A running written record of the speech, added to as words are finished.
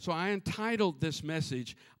So I entitled this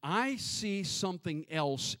message, I See Something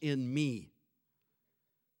Else in Me.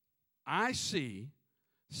 I see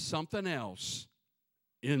something else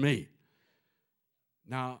in me.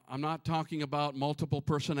 Now, I'm not talking about multiple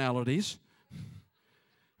personalities.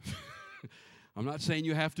 I'm not saying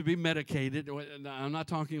you have to be medicated. I'm not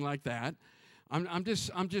talking like that. I'm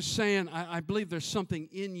just saying I believe there's something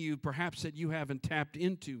in you perhaps that you haven't tapped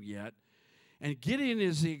into yet. And Gideon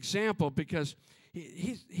is the example because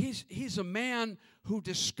he's a man who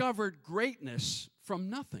discovered greatness from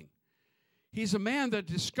nothing. He's a man that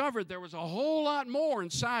discovered there was a whole lot more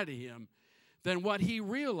inside of him than what he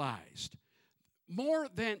realized, more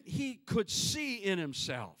than he could see in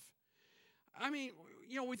himself. I mean,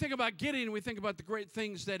 we think about Gideon, we think about the great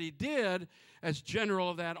things that he did as general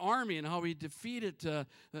of that army and how he defeated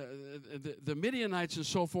the Midianites and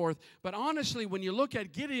so forth. But honestly, when you look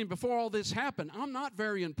at Gideon before all this happened, I'm not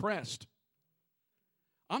very impressed.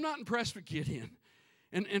 I'm not impressed with Gideon.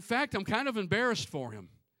 And in fact, I'm kind of embarrassed for him.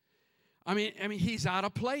 I mean, he's out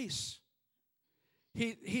of place.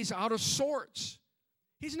 He's out of sorts.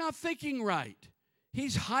 He's not thinking right.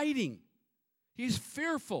 He's hiding. He's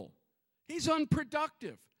fearful. He's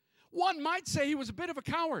unproductive. One might say he was a bit of a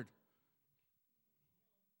coward.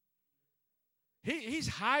 He's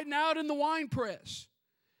hiding out in the wine press.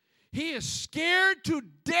 He is scared to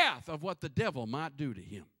death of what the devil might do to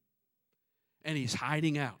him. And he's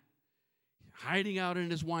hiding out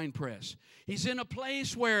in his wine press. He's in a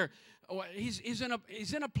place where he's in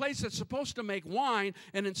a place that's supposed to make wine,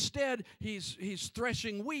 and instead he's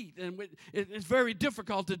threshing wheat, and it's very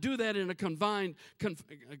difficult to do that in a confined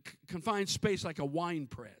space like a wine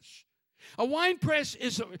press. A wine press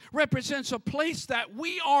represents a place that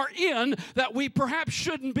we are in that we perhaps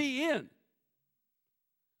shouldn't be in.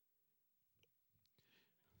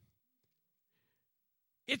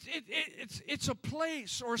 It's a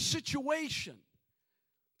place or a situation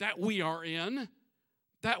that we are in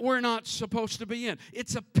that we're not supposed to be in.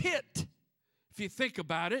 It's a pit, if you think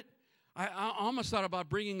about it. I almost thought about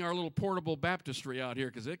bringing our little portable baptistry out here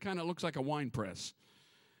because it kind of looks like a wine press.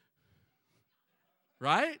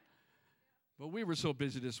 Right? But we were so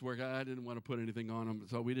busy this week, I didn't want to put anything on them,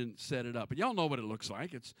 so we didn't set it up. But y'all know what it looks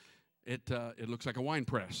like. It looks like a wine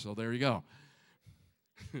press, so there you go.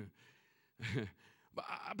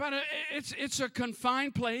 But it's a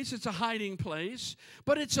confined place. It's a hiding place.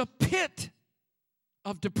 But it's a pit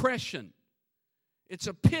of depression. It's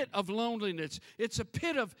a pit of loneliness. It's a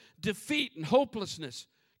pit of defeat and hopelessness.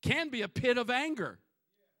 Can be a pit of anger.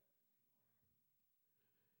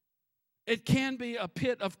 It can be a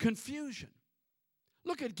pit of confusion.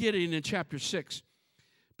 Look at Gideon in chapter 6,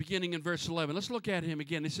 beginning in verse 11. Let's look at him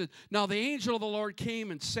again. He says, "Now the angel of the Lord came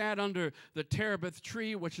and sat under the terebinth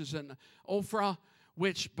tree, which is an Ophrah,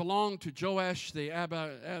 which belonged to Joash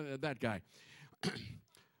that guy.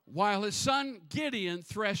 While his son Gideon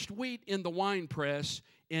threshed wheat in the winepress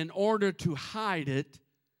in order to hide it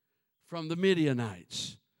from the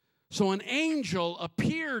Midianites." So an angel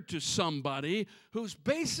appeared to somebody who's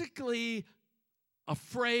basically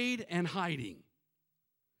afraid and hiding.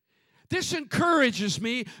 This encourages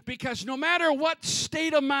me because no matter what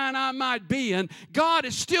state of mind I might be in, God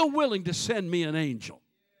is still willing to send me an angel.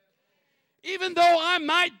 Even though I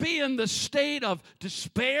might be in the state of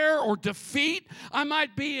despair or defeat, I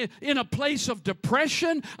might be in a place of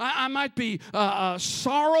depression, I might be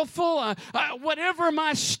sorrowful, whatever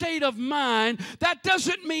my state of mind, that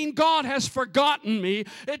doesn't mean God has forgotten me.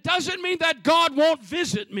 It doesn't mean that God won't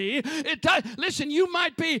visit me. Listen, you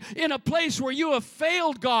might be in a place where you have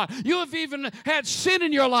failed God. You have even had sin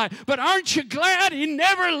in your life. But aren't you glad He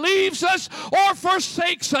never leaves us or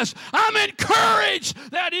forsakes us? I'm encouraged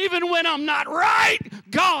that even when I'm not right,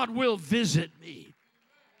 God will visit me.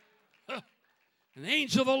 An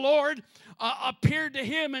angel of the Lord appeared to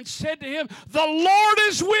him and said to him, "The Lord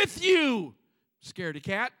is with you." Scaredy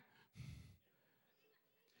cat.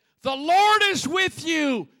 "The Lord is with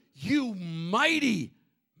you, you mighty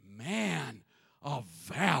man of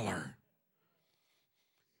valor."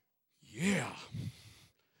 Yeah,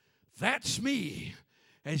 that's me,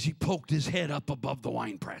 as he poked his head up above the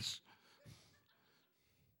winepress.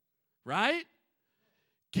 Right?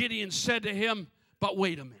 Gideon said to him, "But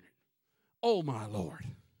wait a minute. Oh, my Lord."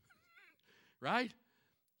 Right?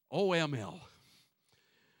 OML.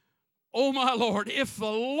 "Oh, my Lord, if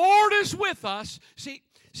the Lord is with us." See,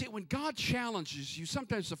 when God challenges you,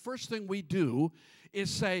 sometimes the first thing we do is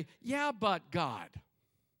say, "Yeah, but God.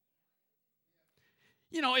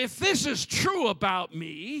 If this is true about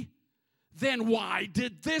me, then why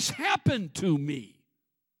did this happen to me?"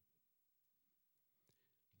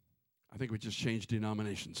 I think we just changed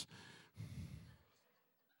denominations.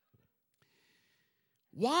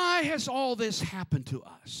 Why has all this happened to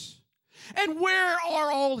us? And where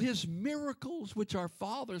are all his miracles which our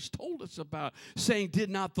fathers told us about, saying,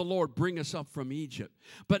 did not the Lord bring us up from Egypt?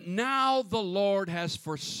 But now the Lord has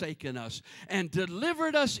forsaken us and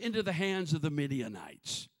delivered us into the hands of the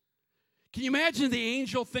Midianites. Can you imagine the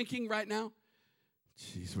angel thinking right now?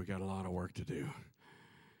 Jeez, we got a lot of work to do.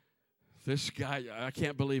 This guy, I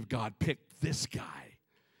can't believe God picked this guy.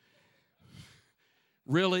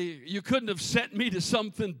 Really? You couldn't have sent me to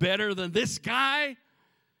something better than this guy?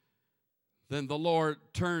 Then the Lord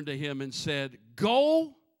turned to him and said,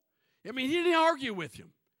 go. I mean, he didn't argue with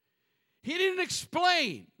him. He didn't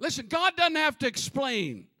explain. Listen, God doesn't have to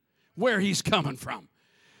explain where he's coming from.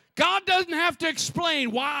 God doesn't have to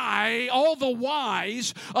explain why, all the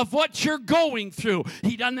whys of what you're going through.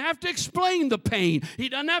 He doesn't have to explain the pain. He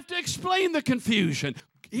doesn't have to explain the confusion.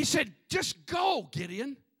 He said, just go,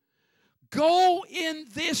 Gideon. Go in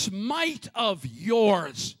this might of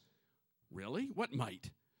yours. Really? What might?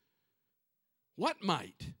 What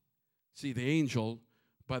might? See, the angel,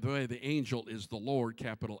 by the way, the angel is the Lord,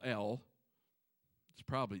 capital L. It's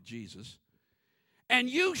probably Jesus. And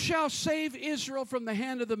you shall save Israel from the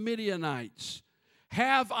hand of the Midianites.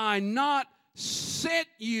 Have I not sent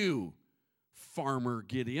you, Farmer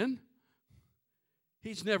Gideon?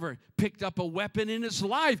 He's never picked up a weapon in his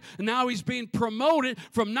life. And now he's being promoted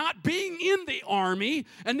from not being in the army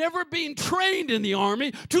and never being trained in the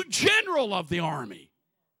army to general of the army.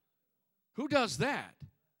 Who does that?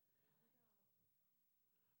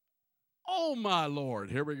 Oh, my Lord.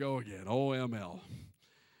 Here we go again. OML.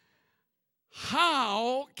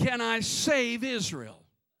 How can I save Israel?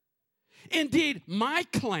 Indeed, my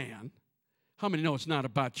clan, how many know it's not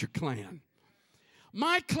about your clan?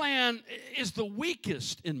 My clan is the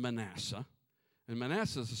weakest in Manasseh, and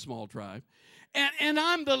Manasseh is a small tribe, and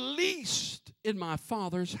I'm the least in my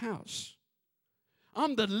father's house.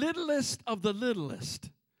 I'm the littlest of the littlest.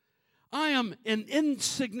 I am an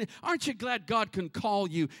insignificant. Aren't you glad God can call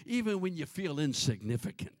you even when you feel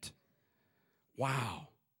insignificant? Wow.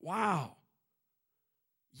 Wow.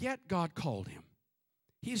 Yet God called him.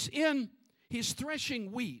 He's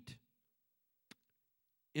threshing wheat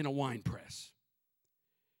in a wine press.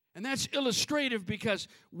 And that's illustrative because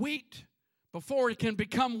wheat, before it can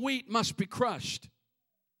become wheat, must be crushed.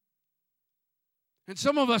 And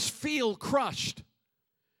some of us feel crushed.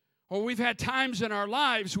 Or we've had times in our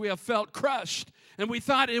lives we have felt crushed. And we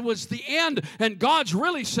thought it was the end. And God's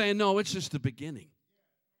really saying, no, it's just the beginning.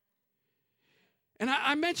 And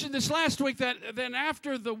I mentioned this last week that then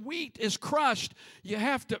after the wheat is crushed, you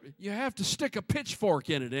have to stick a pitchfork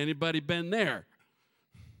in it. Anybody been there?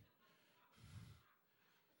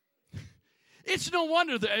 It's no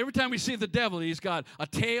wonder that every time we see the devil, he's got a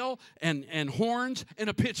tail and horns and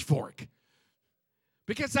a pitchfork.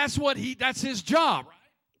 Because that's his job, right?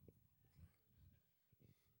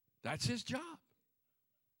 That's his job.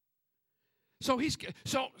 So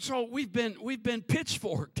we've been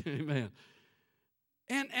pitchforked, amen.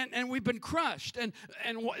 And we've been crushed. And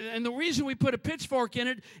the reason we put a pitchfork in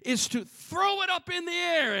it is to throw it up in the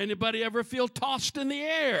air. Anybody ever feel tossed in the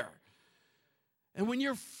air? And when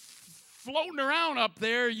you're floating around up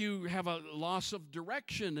there, you have a loss of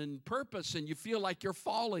direction and purpose, and you feel like you're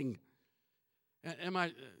falling. Am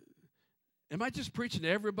I just preaching to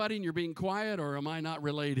everybody and you're being quiet, or am I not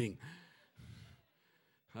relating?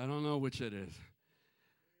 I don't know which it is.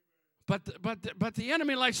 But the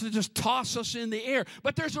enemy likes to just toss us in the air.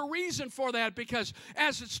 But there's a reason for that, because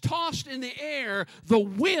as it's tossed in the air, the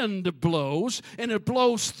wind blows, and it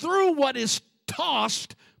blows through what is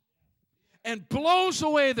tossed and blows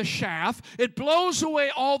away the chaff. It blows away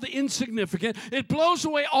all the insignificant. It blows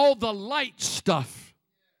away all the light stuff.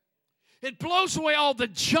 It blows away all the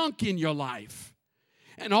junk in your life.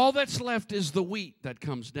 And all that's left is the wheat that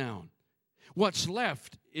comes down. What's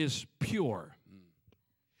left is pure.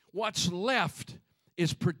 What's left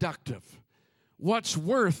is productive. What's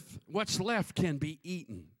left can be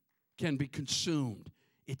eaten, can be consumed.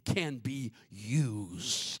 It can be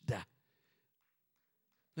used.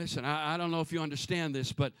 Listen, I don't know if you understand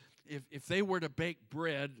this, but if they were to bake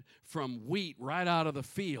bread from wheat right out of the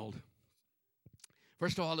field,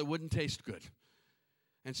 first of all, it wouldn't taste good.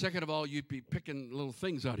 And second of all, you'd be picking little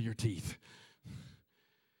things out of your teeth.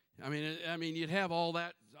 I mean, you'd have all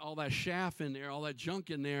that all that chaff in there, all that junk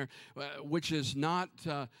in there, which is not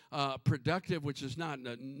productive, which is not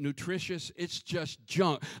nutritious. It's just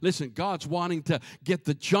junk. Listen, God's wanting to get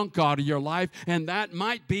the junk out of your life, and that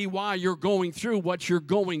might be why you're going through what you're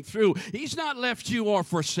going through. He's not left you or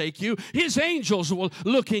forsake you. His angels were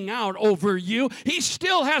looking out over you. He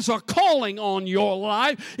still has a calling on your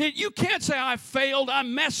life. You can't say, I failed, I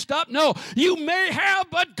messed up. No, you may have,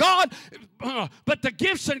 but God, but the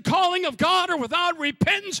gifts and calling of God are without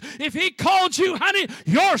repentance. If He called you, honey,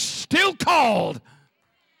 you're still called.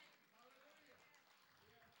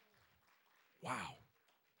 Wow.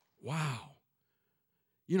 Wow.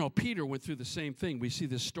 You know, Peter went through the same thing. We see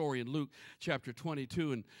this story in Luke chapter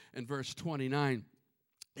 22 and verse 29.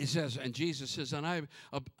 He says, and Jesus says, and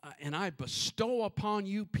I bestow upon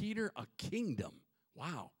you, Peter, a kingdom.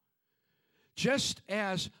 Wow. Just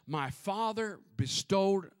as my Father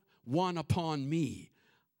bestowed one upon me.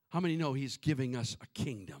 How many know He's giving us a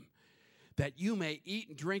kingdom? That you may eat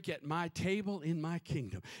and drink at my table in my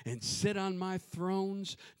kingdom and sit on my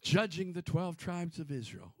thrones, judging the 12 tribes of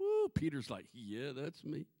Israel. Woo, Peter's like, yeah, that's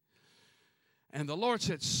me. And the Lord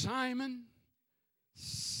said, Simon,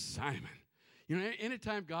 Simon. You know,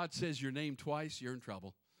 anytime God says your name twice, you're in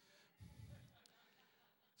trouble.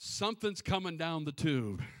 Something's coming down the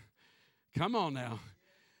tube. Come on now.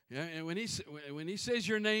 Yeah, and when he says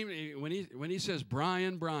your name, when he says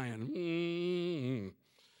Brian,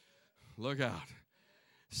 look out.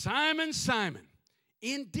 Simon, Simon,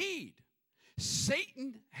 indeed,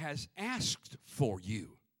 Satan has asked for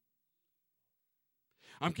you.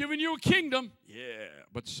 I'm giving you a kingdom. Yeah,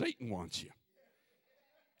 but Satan wants you.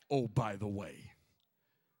 Oh, by the way.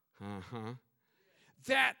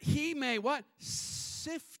 That he may what?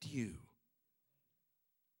 Sift you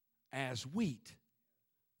as wheat.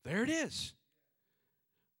 There it is.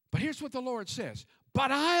 But here's what the Lord says.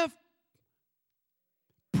 But I have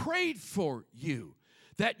prayed for you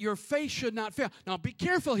that your faith should not fail. Now be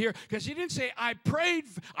careful here, because He didn't say, I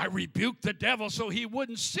rebuked the devil so he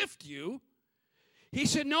wouldn't sift you. He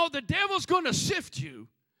said, no, the devil's going to sift you.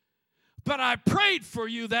 But I prayed for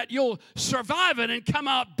you that you'll survive it and come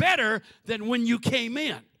out better than when you came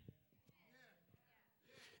in.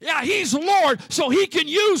 Yeah, He's Lord, so He can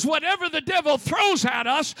use whatever the devil throws at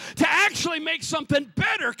us to actually make something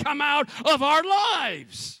better come out of our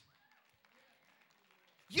lives.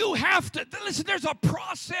 You have to, listen, there's a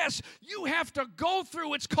process you have to go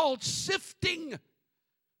through. It's called sifting.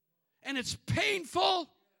 And it's painful.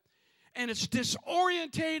 And it's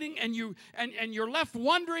disorientating, and you're left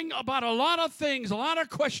wondering about a lot of things, a lot of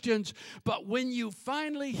questions. But when you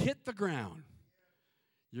finally hit the ground,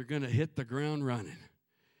 you're going to hit the ground running.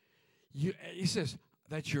 He says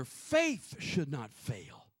that your faith should not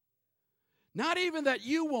fail. Not even that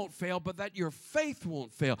you won't fail, but that your faith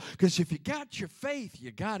won't fail. Because if you got your faith,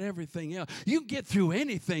 you got everything else. You can get through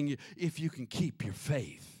anything if you can keep your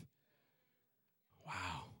faith. Wow.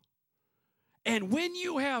 And when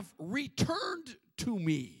you have returned to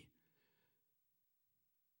me,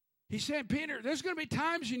 he said, Peter, there's going to be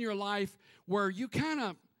times in your life where you kind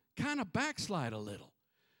of backslide a little.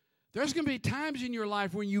 There's going to be times in your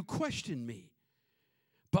life when you question me.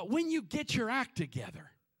 But when you get your act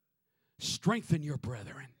together, strengthen your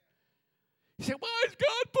brethren. You say, why is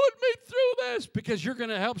God putting me through this? Because you're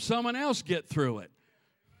going to help someone else get through it.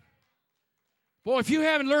 Boy, if you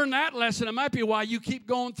haven't learned that lesson, it might be why you keep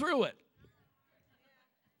going through it.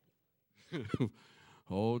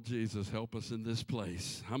 Oh, Jesus, help us in this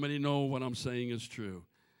place. How many know what I'm saying is true?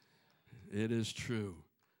 It is true.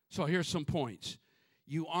 So here's some points.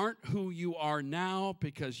 You aren't who you are now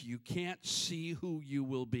because you can't see who you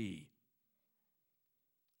will be.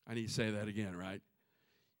 I need to say that again, right?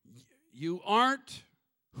 You aren't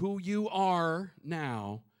who you are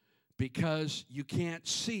now because you can't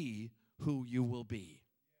see who you will be.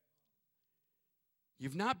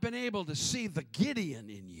 You've not been able to see the Gideon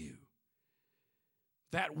in you,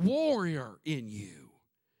 that warrior in you.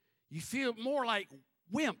 You feel more like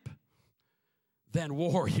wimp than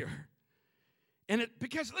warrior. And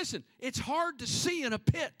because, listen, it's hard to see in a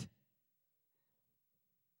pit.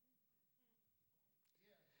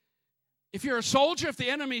 If you're a soldier, if the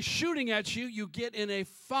enemy's shooting at you, you get in a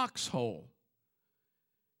foxhole.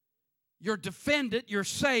 You're defended, you're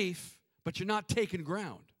safe, but you're not taking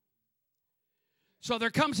ground. So there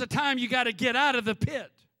comes a time you got to get out of the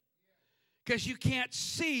pit because you can't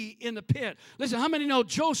see in the pit. Listen, how many know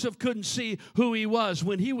Joseph couldn't see who he was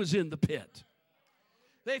when he was in the pit?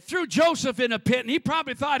 They threw Joseph in a pit, and he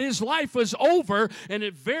probably thought his life was over, and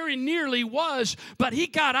it very nearly was. But he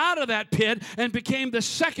got out of that pit and became the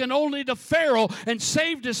second only to Pharaoh and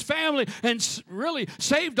saved his family and really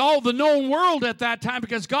saved all the known world at that time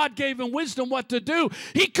because God gave him wisdom what to do.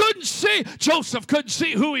 He couldn't see. Joseph couldn't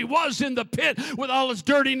see who he was in the pit with all his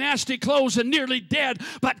dirty, nasty clothes and nearly dead.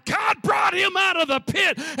 But God brought him out of the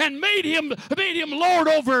pit and made him Lord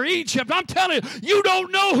over Egypt. I'm telling you, you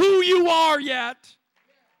don't know who you are yet.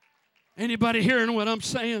 Anybody hearing what I'm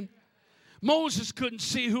saying? Moses couldn't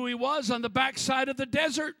see who he was on the backside of the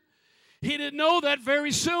desert. He didn't know that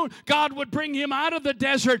very soon God would bring him out of the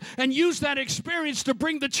desert and use that experience to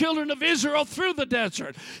bring the children of Israel through the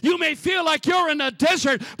desert. You may feel like you're in a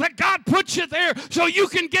desert, but God put you there so you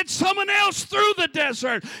can get someone else through the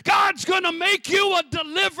desert. God's going to make you a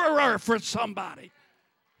deliverer for somebody.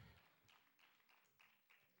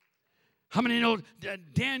 How many know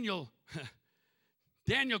Daniel?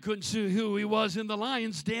 Daniel couldn't see who he was in the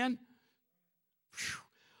lion's den.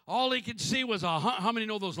 All he could see was how many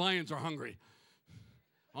know those lions are hungry?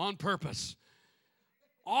 On purpose.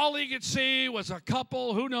 All he could see was a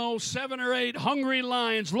couple, 7 or 8 hungry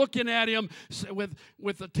lions looking at him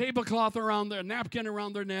with a tablecloth around their napkin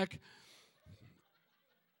around their neck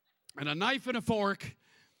and a knife and a fork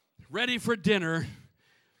ready for dinner.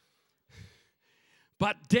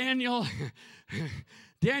 But Daniel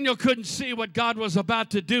couldn't see what God was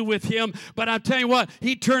about to do with him, but I'll tell you what,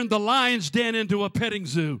 he turned the lion's den into a petting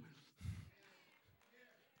zoo.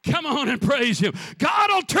 Come on and praise him. God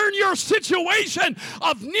will turn your situation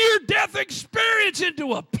of near-death experience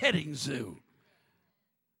into a petting zoo.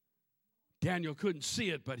 Daniel couldn't see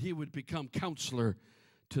it, but he would become counselor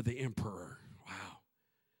to the emperor. Wow.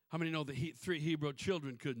 How many know the 3 Hebrew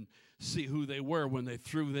children couldn't see who they were when they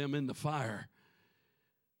threw them in the fire?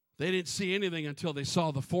 They didn't see anything until they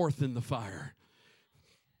saw the 4th in the fire.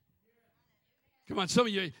 Come on, some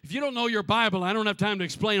of you, if you don't know your Bible, I don't have time to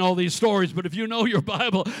explain all these stories, but if you know your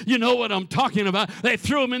Bible, you know what I'm talking about. They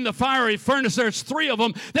threw them in the fiery furnace. There's 3 of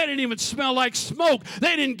them. They didn't even smell like smoke.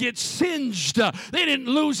 They didn't get singed. They didn't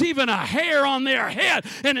lose even a hair on their head.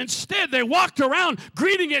 And instead, they walked around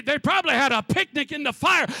greeting it. They probably had a picnic in the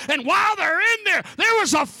fire. And while they're in there, there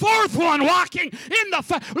was a 4th one walking in the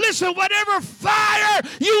fire. Listen, whatever fire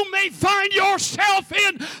you may find yourself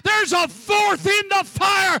in, there's a 4th in the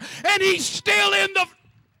fire, and he's still in the...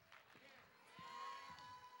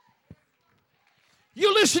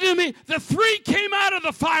 You listen to me. The 3 came out of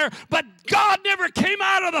the fire, but God never came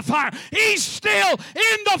out of the fire. He's still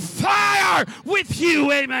in the fire with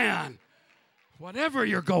you. Amen. Whatever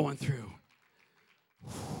you're going through.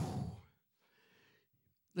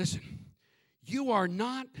 Listen, you are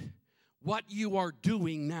not what you are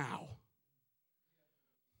doing now.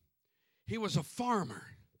 He was a farmer.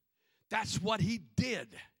 That's what he did.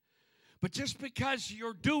 But just because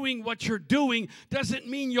you're doing what you're doing doesn't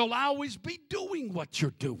mean you'll always be doing what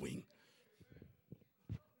you're doing.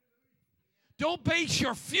 Don't base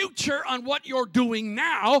your future on what you're doing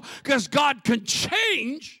now, because God can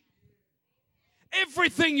change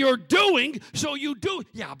everything you're doing, so you do.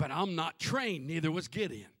 Yeah, but I'm not trained. Neither was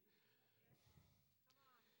Gideon.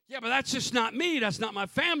 Yeah, but that's just not me. That's not my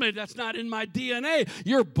family. That's not in my DNA.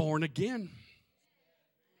 You're born again.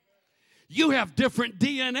 You have different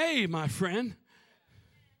DNA, my friend.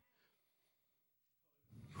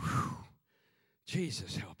 Whew.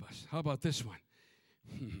 Jesus, help us. How about this one?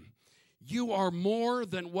 You are more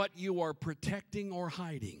than what you are protecting or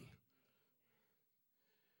hiding.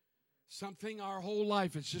 Something our whole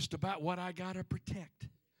life is just about what I got to protect.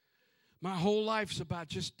 My whole life's about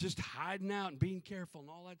just hiding out and being careful and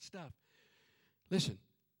all that stuff. Listen,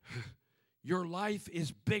 your life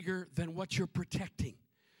is bigger than what you're protecting.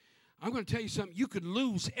 I'm going to tell you something. You could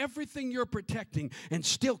lose everything you're protecting and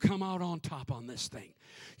still come out on top on this thing.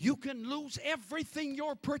 You can lose everything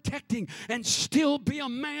you're protecting and still be a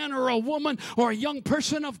man or a woman or a young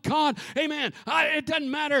person of God. Amen. It doesn't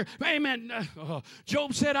matter. Amen.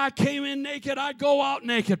 Job said, I came in naked, I go out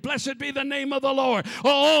naked. Blessed be the name of the Lord.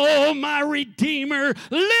 Oh, my Redeemer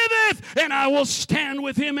liveth, and I will stand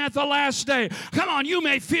with him at the last day. Come on, you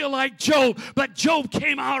may feel like Job, but Job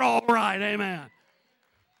came out all right. Amen.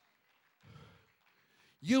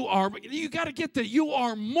 You got to get that. You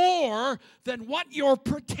are more than what you're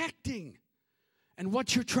protecting and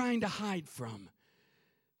what you're trying to hide from.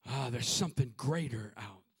 There's something greater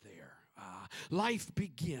out there. Life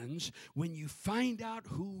begins when you find out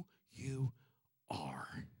who you are.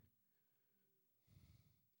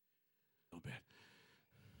 A little bit.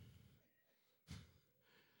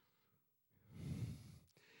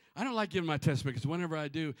 I don't like giving my testimony because whenever I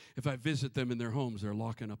do, if I visit them in their homes, they're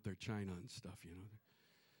locking up their china and stuff, you know.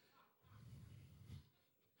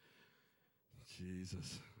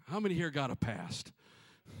 Jesus. How many here got a past?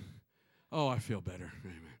 Oh, I feel better.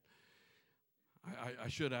 Amen. I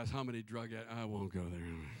should ask how many drug addicts. I won't go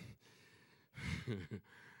there.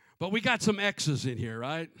 But we got some X's in here,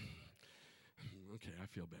 right? Okay, I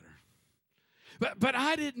feel better. But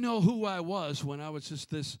I didn't know who I was when I was just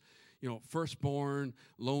this, firstborn,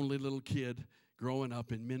 lonely little kid growing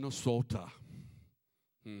up in Minnesota.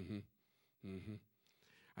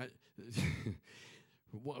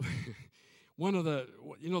 One of the,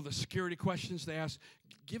 the security questions they ask,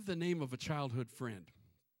 give the name of a childhood friend.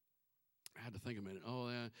 I had to think a minute.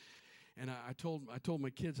 And I told my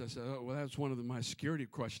kids, I said, oh, well, that's one of my security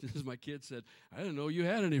questions. My kid said, I didn't know you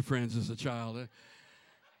had any friends as a child.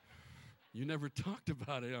 You never talked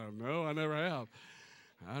about it. No, I never have.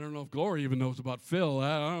 I don't know if Gloria even knows about Phil.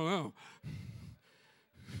 I don't know.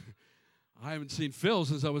 I haven't seen Phil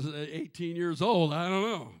since I was 18 years old. I don't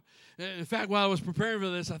know. In fact, while I was preparing for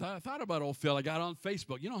this, I thought about old Phil. I got on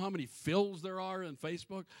Facebook. You know how many Phils there are in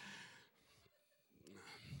Facebook?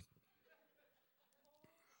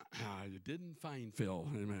 You didn't find Phil.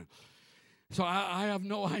 Amen. So I have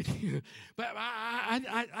no idea. But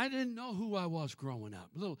I didn't know who I was growing up.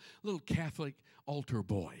 Little Catholic altar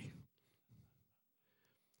boy.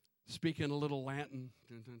 Speaking a little Latin.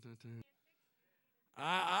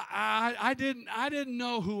 I didn't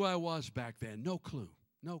know who I was back then. No clue.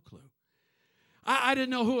 I didn't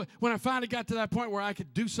know who. When I finally got to that point where I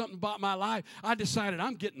could do something about my life, I decided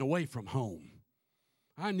I'm getting away from home.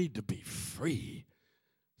 I need to be free.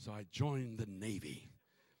 So I joined the Navy.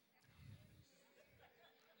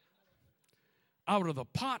 Out of the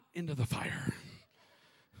pot into the fire.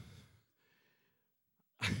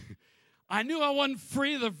 I knew I wasn't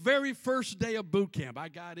free the very first day of boot camp. I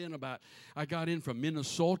got in from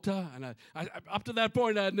Minnesota, and I up to that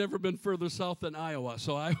point I had never been further south than Iowa.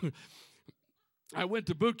 So I went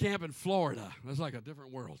to boot camp in Florida. It was like a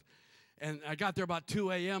different world. And I got there about 2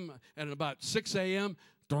 a.m. and at about 6 a.m.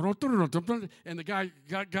 And the guy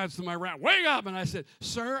got to my round. Wake up! And I said,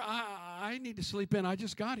 sir, I need to sleep in. I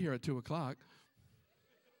just got here at 2 o'clock.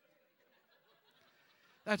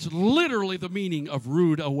 That's literally the meaning of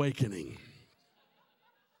rude awakening.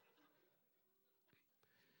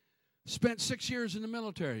 Spent 6 years in the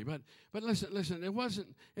military, but listen, it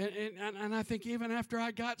wasn't, and I think even after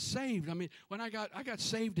I got saved, when I got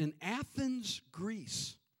saved in Athens,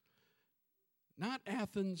 Greece, not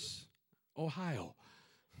Athens, Ohio.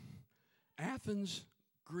 Athens,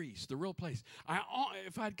 Greece, the real place.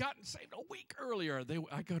 If I'd gotten saved a week earlier,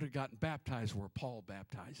 I could have gotten baptized where Paul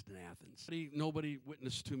baptized in Athens. Nobody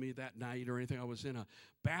witnessed to me that night or anything. I was in a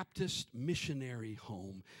Baptist missionary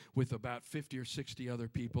home with about 50 or 60 other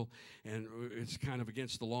people, and it's kind of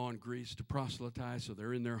against the law in Greece to proselytize, so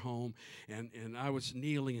they're in their home, and I was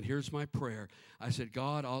kneeling, and here's my prayer. I said,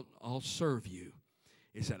 God, I'll serve you.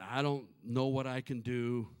 He said, I don't know what I can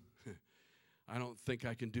do. I don't think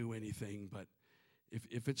I can do anything, but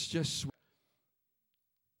if it's just,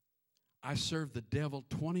 I serve the devil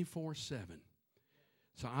 24/7.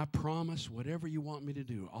 So I promise whatever you want me to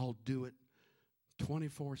do, I'll do it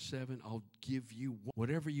 24/7. I'll give you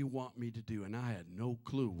whatever you want me to do. And I had no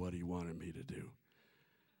clue what he wanted me to do.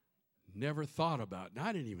 Never thought about it.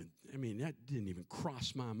 That didn't even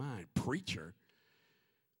cross my mind. Preacher.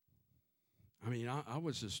 I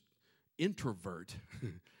was this introvert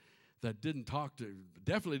that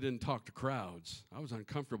definitely didn't talk to crowds. I was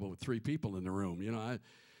uncomfortable with 3 people in the room.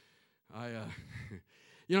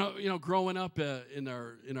 Growing up in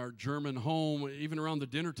our German home, even around the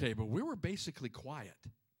dinner table, we were basically quiet.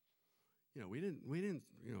 We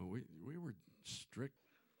were strict.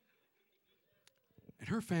 And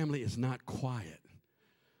her family is not quiet.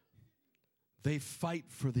 They fight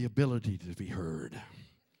for the ability to be heard.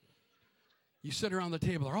 You sit around the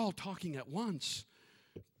table, they're all talking at once,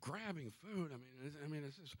 grabbing food.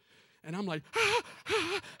 It's just, and I'm like, ah,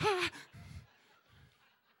 ah, ah.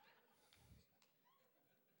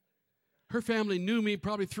 Her family knew me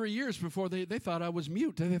probably 3 years before they thought I was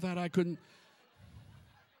mute. They thought I couldn't.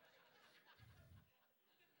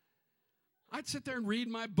 I'd sit there and read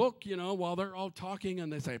my book, while they're all talking,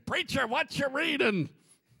 and they say, preacher, what you reading?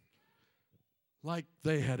 Like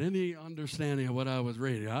they had any understanding of what I was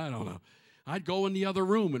reading. I don't know. I'd go in the other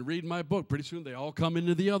room and read my book. Pretty soon they all come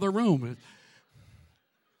into the other room.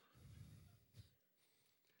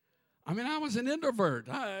 I was an introvert.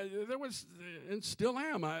 And still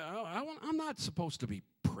am. I'm not supposed to be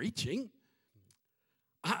preaching.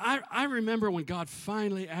 I remember when God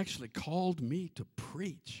finally actually called me to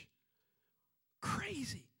preach.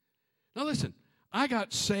 Crazy. Now listen, I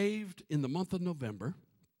got saved in the month of November,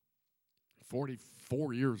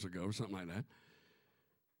 44 years ago, something like that.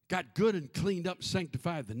 got good and cleaned up and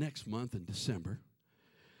sanctified the next month in December.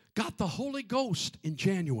 Got the Holy Ghost in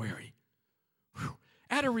January. Whew.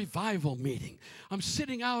 At a revival meeting. I'm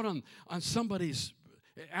sitting out on somebody's,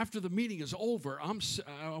 after the meeting is over,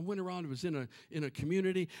 I went around, it was in a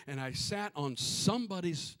community, and I sat on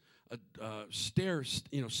somebody's stairs,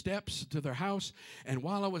 steps to their house, and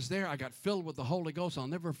while I was there, I got filled with the Holy Ghost. I'll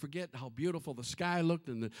never forget how beautiful the sky looked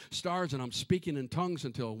and the stars, and I'm speaking in tongues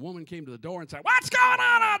until a woman came to the door and said, "What's going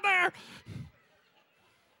on out there?"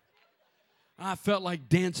 I felt like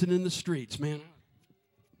dancing in the streets, man.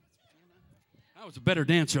 I was a better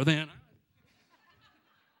dancer then.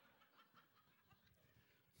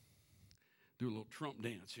 Do a little Trump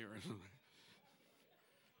dance here.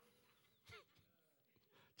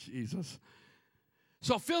 Jesus.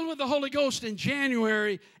 So filled with the Holy Ghost in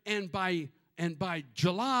January, and by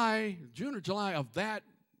July, June or July of that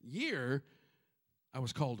year, I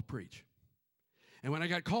was called to preach. And when I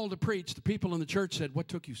got called to preach, the people in the church said, "What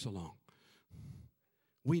took you so long?"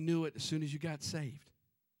 We knew it as soon as you got saved.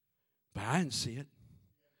 But I didn't see it.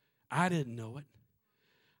 I didn't know it.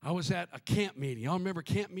 I was at a camp meeting. Y'all remember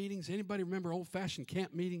camp meetings? Anybody remember old-fashioned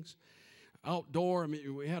camp meetings? Outdoor. I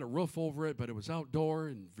mean, we had a roof over it, but it was outdoor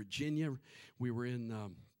in Virginia. We were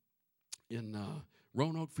in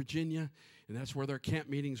Roanoke, Virginia, and that's where their camp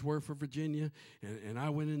meetings were for Virginia. And I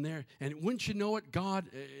went in there, and wouldn't you know it,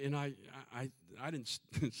 God, and I didn't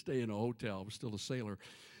stay in a hotel. I was still a sailor.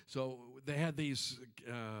 So they had these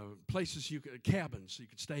places, cabins you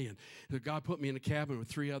could stay in. God put me in a cabin with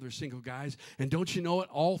 3 other single guys, and don't you know it,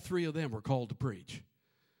 all 3 of them were called to preach,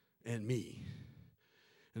 and me.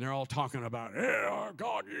 And they're all talking about, "Yeah,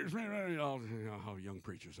 God used me." You know how young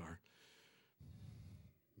preachers are.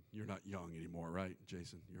 You're not young anymore, right,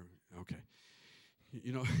 Jason? You're okay.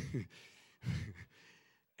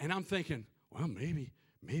 And I'm thinking, well,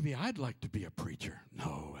 maybe I'd like to be a preacher.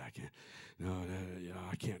 No, I can't. No,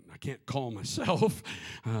 I can't call myself.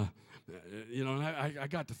 And I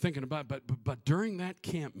got to thinking about it, but during that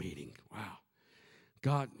camp meeting, wow,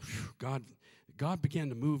 God began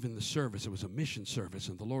to move in the service. It was a mission service,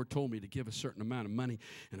 and the Lord told me to give a certain amount of money,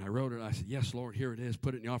 and I wrote it. I said, "Yes, Lord, here it is.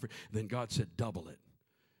 Put it in the offering." Then God said, "Double it."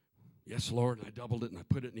 Yes, Lord, and I doubled it, and I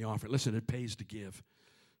put it in the offering. Listen, it pays to give.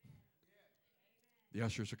 The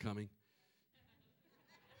ushers are coming.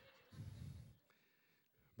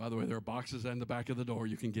 By the way, there are boxes in the back of the door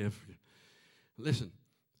you can give. Listen,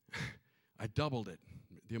 I doubled it.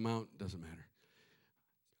 The amount doesn't matter.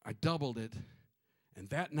 I doubled it, and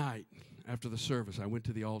that night, after the service, I went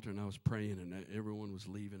to the altar, and I was praying, and everyone was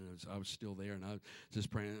leaving, and I was still there, and I was just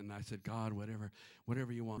praying, and I said, "God, whatever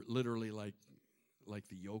you want." Literally like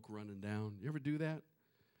the yoke running down. You ever do that?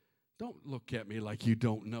 Don't look at me like you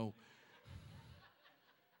don't know.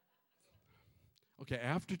 Okay,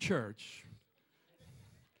 after church,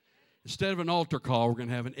 instead of an altar call, we're going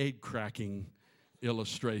to have an egg cracking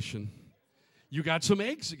illustration. You got some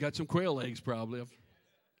eggs? You got some quail eggs probably.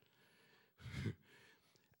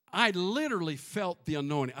 I literally felt the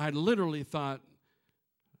anointing. I literally thought,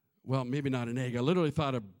 well, maybe not an egg. I literally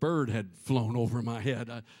thought a bird had flown over my head.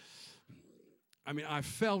 I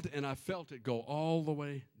felt it go all the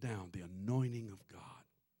way down, the anointing of God.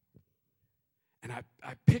 And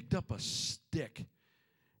I picked up a stick,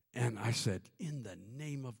 and I said, "In the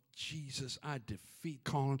name of Jesus, I defeat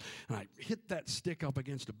Colin." And I hit that stick up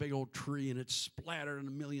against a big old tree, and it splattered in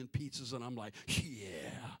a million pieces, and I'm like,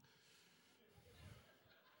 yeah.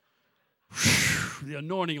 The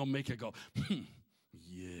anointing will make it go,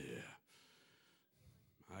 yeah.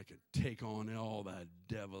 I could take on all the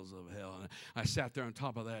devils of hell. And I sat there on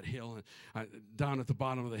top of that hill, and down at the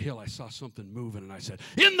bottom of the hill, I saw something moving, and I said,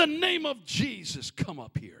 "In the name of Jesus, come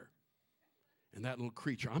up here." And that little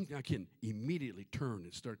creature, I can immediately turn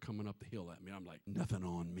and start coming up the hill at me. I'm like, nothing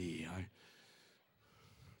on me. I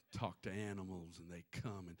talk to animals, and they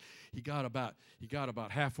come. And he got about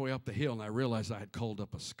halfway up the hill, and I realized I had called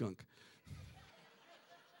up a skunk.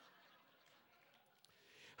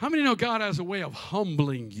 How many know God has a way of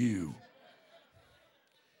humbling you?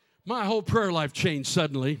 My whole prayer life changed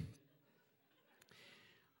suddenly.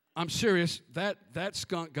 I'm serious. That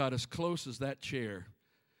skunk got as close as that chair,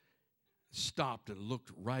 stopped and looked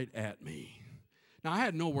right at me. Now, I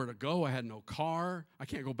had nowhere to go. I had no car. I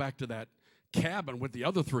can't go back to that cabin with the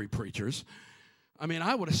other 3 preachers.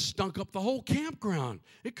 I would have stunk up the whole campground.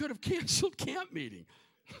 It could have canceled camp meeting.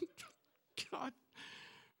 God.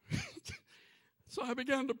 So I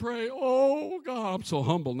began to pray, "Oh, God," I'm so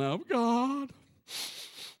humble now. "God,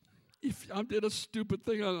 if I did a stupid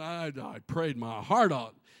thing," I prayed my heart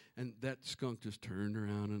out. And that skunk just turned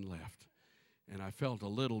around and left. And I felt a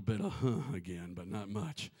little bit of again, but not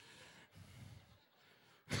much.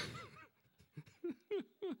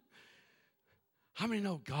 How many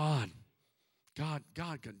know God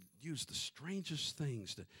can use the strangest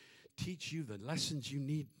things to teach you the lessons you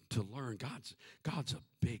need to learn? God's a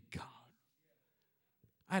big God.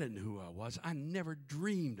 I didn't know who I was. I never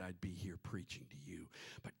dreamed I'd be here preaching to you.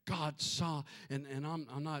 But God saw, and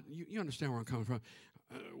I'm not, you understand where I'm coming from.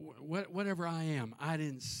 Whatever I am, I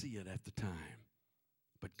didn't see it at the time.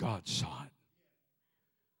 But God saw it.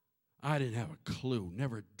 I didn't have a clue,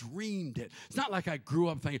 never dreamed it. It's not like I grew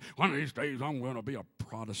up thinking, one of these days I'm going to be a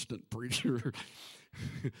Protestant preacher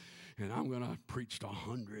and I'm going to preach to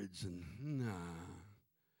hundreds. And nah.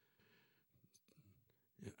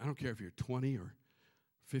 I don't care if you're 20 or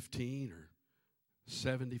 15 or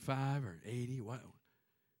 75 or 80. What?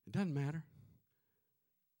 It doesn't matter.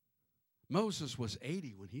 Moses was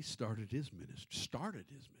 80 when he started his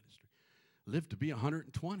ministry. Lived to be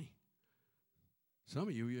 120. Some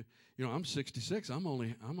of you know, I'm 66. I'm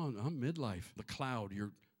midlife. The cloud.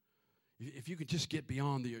 If you could just get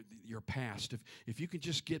beyond your past, if you could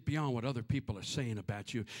just get beyond what other people are saying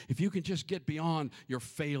about you, if you can just get beyond your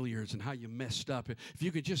failures and how you messed up, if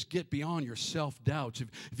you could just get beyond your self-doubts,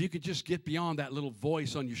 if you could just get beyond that little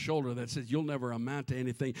voice on your shoulder that says you'll never amount to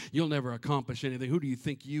anything, you'll never accomplish anything, who do you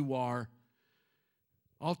think you are?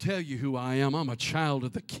 I'll tell you who I am. I'm a child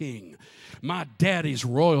of the King. My daddy's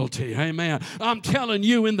royalty. Amen. I'm telling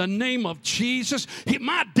you in the name of Jesus,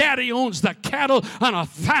 my daddy owns the cattle on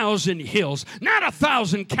 1,000 hills. Not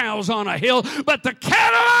 1,000 cows on a hill, but the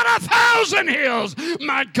cattle on 1,000 hills.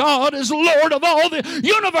 My God is Lord of all the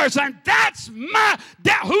universe, and that's my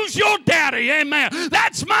dad. Who's your daddy? Amen.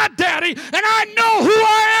 That's my daddy, and I know who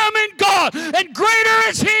I am in God, and greater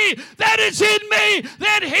is he that is in me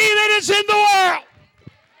than he that is in the world.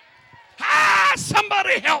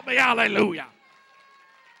 Somebody help me, hallelujah.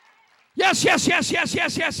 Yes.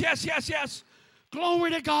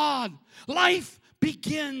 Glory to God. Life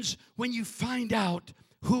begins when you find out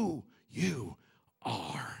who you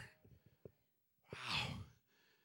are.